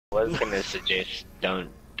I was gonna suggest don't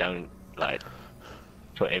like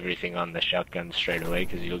put everything on the shotgun straight away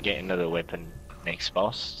because you'll get another weapon next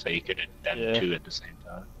boss, so you could have done two at the same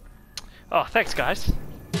time. Oh, thanks guys.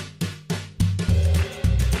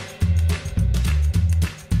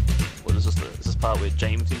 What is this? Is this part where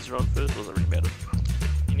James needs to run first, or does it really matter?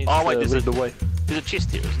 Oh wait, there's the way. There's a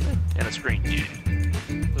chest here, isn't there? And a screen. Yeah.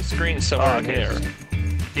 The screen's somewhere in here.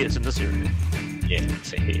 Yeah, it's in this area. Yeah,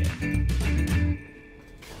 it's here.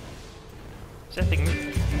 Is that thing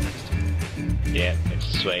moving? Yeah, it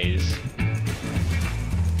sways.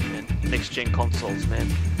 Man, next gen consoles, man.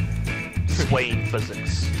 Swaying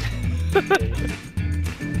physics.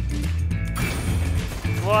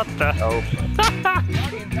 What the? Oh.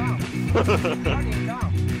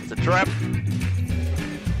 It's a trap.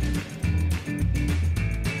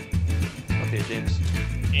 Okay, James.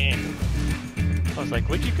 Yeah. I was like,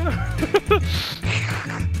 where'd you go?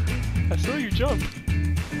 I saw you jump.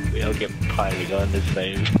 We all get piling on the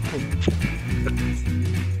same.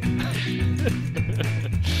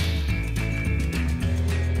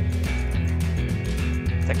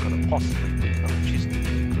 That could have possibly been another chest.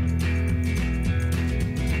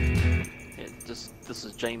 Yeah, this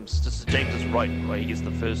is James. This is James's right, where he gets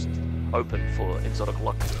the first open for exotic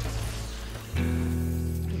luck.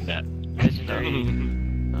 That Legendary.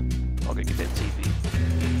 I'll go get that TV.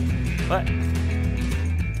 What?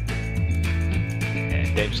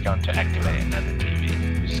 Yeah, Dave's going to activate another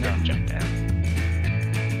TV. We're just going to jump down.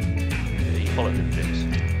 Yeah, you follow him, James.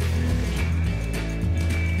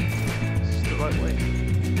 This is the right way.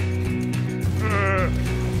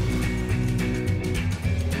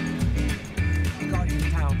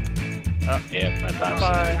 Oh, Yeah, my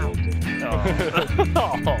bye. Oh.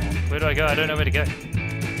 Where do I go? I don't know where to go.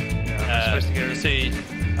 I'm supposed to go. See,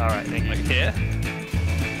 Alright, thank you. like here.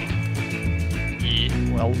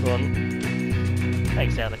 Yeah, well done.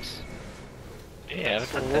 Thanks, Alex. Yeah,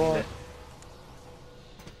 look at What? that.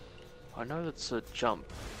 I know it's a jump.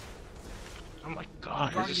 Oh my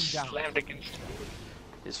god, I just slammed against him.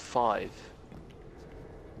 There's 5.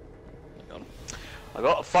 Hang on. I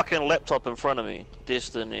got a fucking laptop in front of me.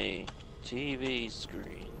 Destiny. TV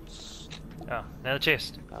screens. Oh, now the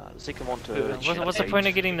chest. The second one to... What's the point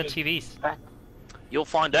of getting the TVs? You'll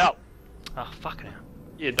find out. Oh, fuck now.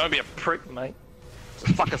 Yeah, don't be a prick, mate. It's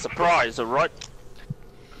a fucking surprise, alright?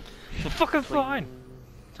 Fucking fine.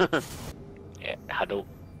 Yeah, huddle.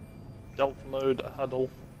 Stealth mode, huddle.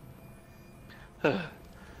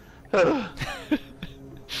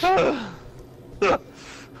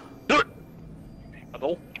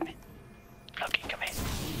 Huddle. Loki, come here.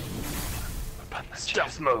 Open the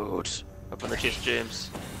Stealth mode. Open the chest, James.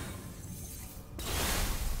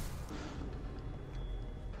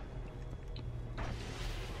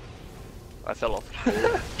 I fell off.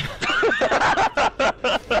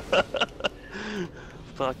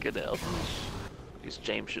 Fucking hell. I guess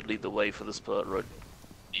James should lead the way for this part, right?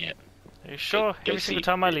 Yeah. Are you sure? Go Every see. single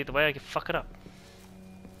time I lead the way, I can fuck it up.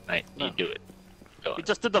 Mate, No. you do it. Go He on.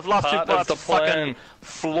 just did the last two Part of parts the fucking plan.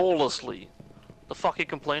 flawlessly. The fuck are you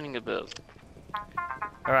complaining about?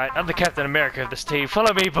 Alright, I'm the Captain America of this team.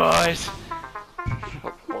 Follow me, boys!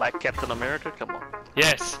 Black Captain America? Come on.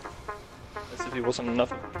 Yes! As if he wasn't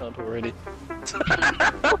enough not already.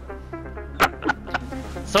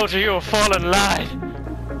 Soldier, you will fall in line!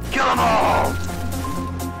 Kill them all!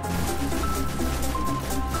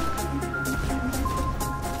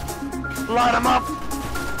 Light them up!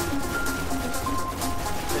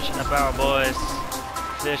 Fish in a barrel, boys.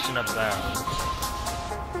 Fish in a barrel.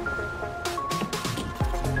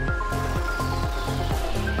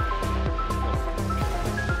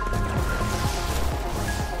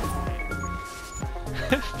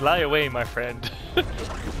 Fly away, my friend.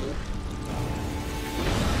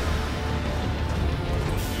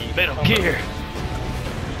 Metal Gear!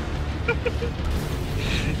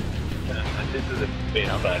 This is a bit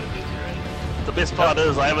part of this, right? The best part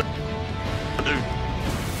is I haven't... Dude,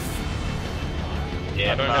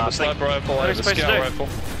 Yeah, I don't nah, have I a sniper rifle, I What are have we a supposed to scout do? rifle.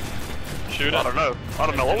 Shoot I it. don't know. I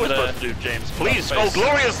don't know what we're supposed to do, James. Please, Face. oh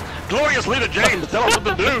glorious leader James, tell us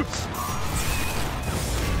what to do!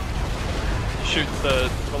 Shoot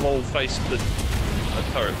the little face the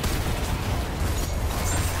turret.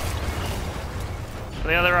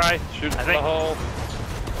 The other eye. Shoot I the think- hole.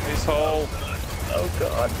 Face hole. Oh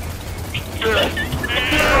god.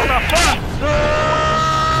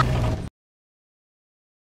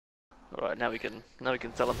 Alright, now we can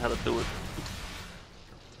tell him how to do it.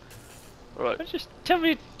 Alright. Just tell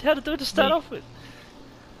me how to do it to start off with.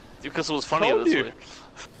 Because it was funnier Told this you. way.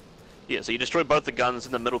 Yeah, so you destroy both the guns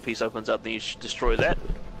and the middle piece opens up, then you destroy that.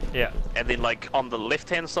 Yeah. And then like on the left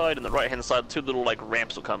hand side and the right hand side, 2 little like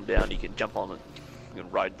ramps will come down. You can jump on it. You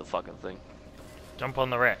can ride the fucking thing. Jump on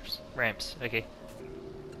the ramps. Ramps. Okay.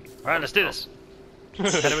 All right, let's do this.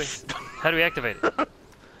 How do we activate it?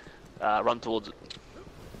 Run towards it.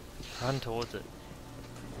 Run towards it.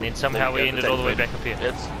 And then somehow we There you go, ended it's all the way activated. back up here.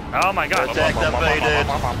 It's Oh my god! it's activated.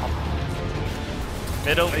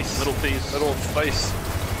 Middle. Middle piece. Little face.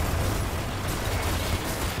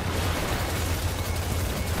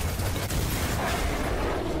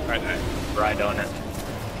 Right on it.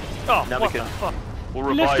 Oh, Now we what can- the fuck? We'll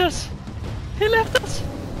He left revive. us! He left us!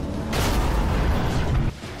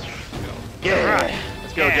 Yeah. Alright.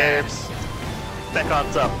 Let's go, Yeah. James. Back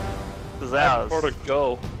on top. This is ours. Where to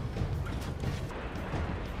go?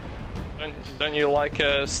 Don't you like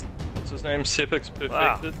what's his name? Sepix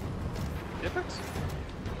Perfected? Sepix?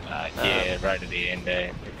 Yeah, right at the end.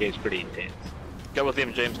 It gets pretty intense. Go with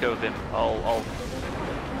him, James. Go with him. I'll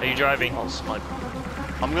Are you driving? snipe.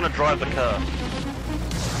 I'm gonna drive the car.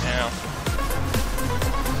 Now.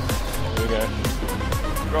 There we go.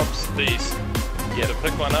 Drops these. Yeah, to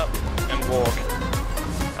pick one up and walk.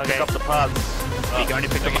 Okay, Pick up the parts. You can only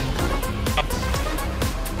pick them up.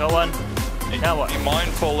 got one. Now what? Be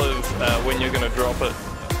mindful of when you're going to drop it.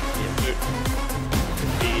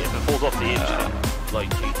 If it falls off the edge, then, like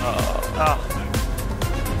GG. Oh,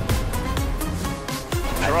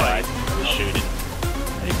 I Right. tried. I was shooting.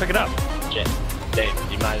 how do you pick it up? Dave,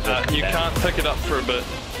 you might as well come You down. can't pick it up for a bit.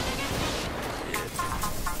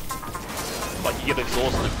 Like you get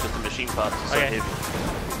exhausted because the machine parts are so Okay.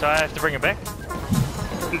 heavy. So I have to bring it back?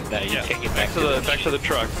 No, you Yeah, take it back to the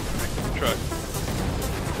truck. Truck.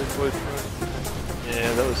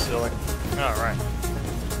 Yeah, that was silly. Alright.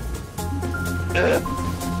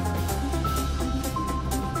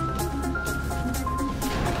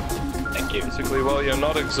 Thank you. Basically, while you're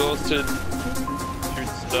not exhausted, shoot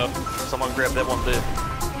stuff. Someone grab that one there.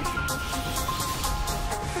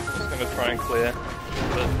 Just gonna try and clear.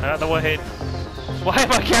 The warhead. Why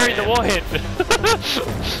am I carrying the warhead?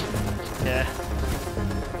 Yeah.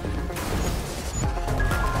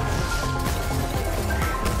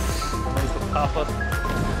 There's the papa.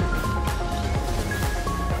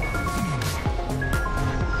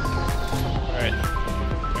 Alright.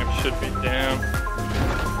 Ramp should be down.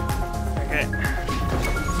 Okay.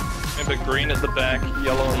 Remember, green at the back,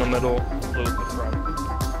 yellow in the middle, blue at the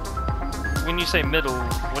front. When you say middle,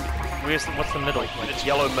 what's the middle? It's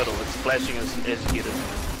yellow middle. It's flashing as you get it.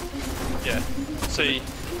 Yeah. See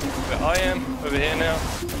where I am over here now?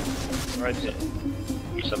 Right there.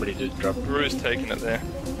 Somebody just dropped. Drew's taking it there.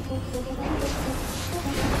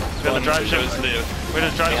 Where the drive ship? goes there. Where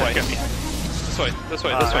does drive This ship way. go? This way, this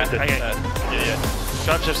way, Ah, this way. okay. Yeah, yeah.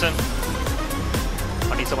 Drive ship's in.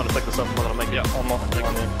 I need someone to pick this up. I'm not gonna make it. Yeah, I'm on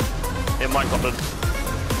there. Yeah, Mike got it.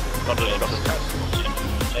 Got it. Got it.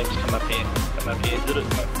 James, come up here. Come up here. Did it?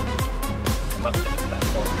 Come up to the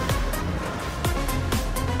platform.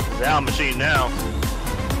 It's our machine now.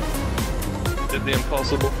 Did the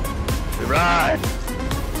impossible. Right.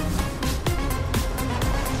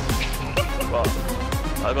 Well,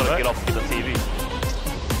 I gotta get off and get the TV.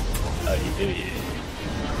 Oh, you do, yeah.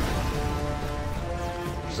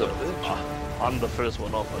 So I'm the first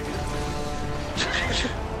one off, I guess.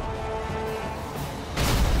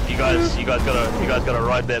 you guys gotta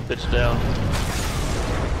ride that bitch down.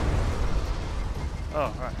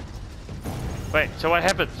 Oh, right. Wait, so what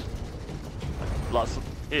happens? Lots of,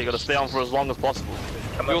 yeah, you gotta stay on for as long as possible.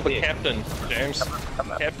 Come You're up the here. captain, James.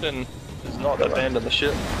 Come up. Captain does not abandon the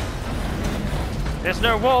ship. There's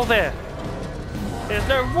no wall there. There's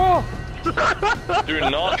no wall. Do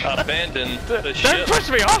not abandon the Don't ship. push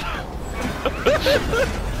me off.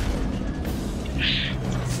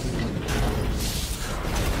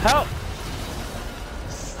 Help.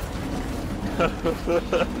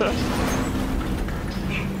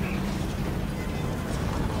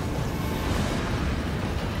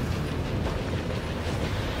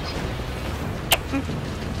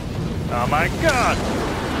 Oh my god!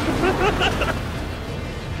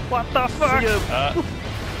 What the fuck?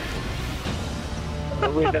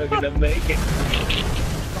 We're not gonna make it.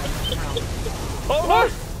 Oh,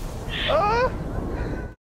 what? Ah!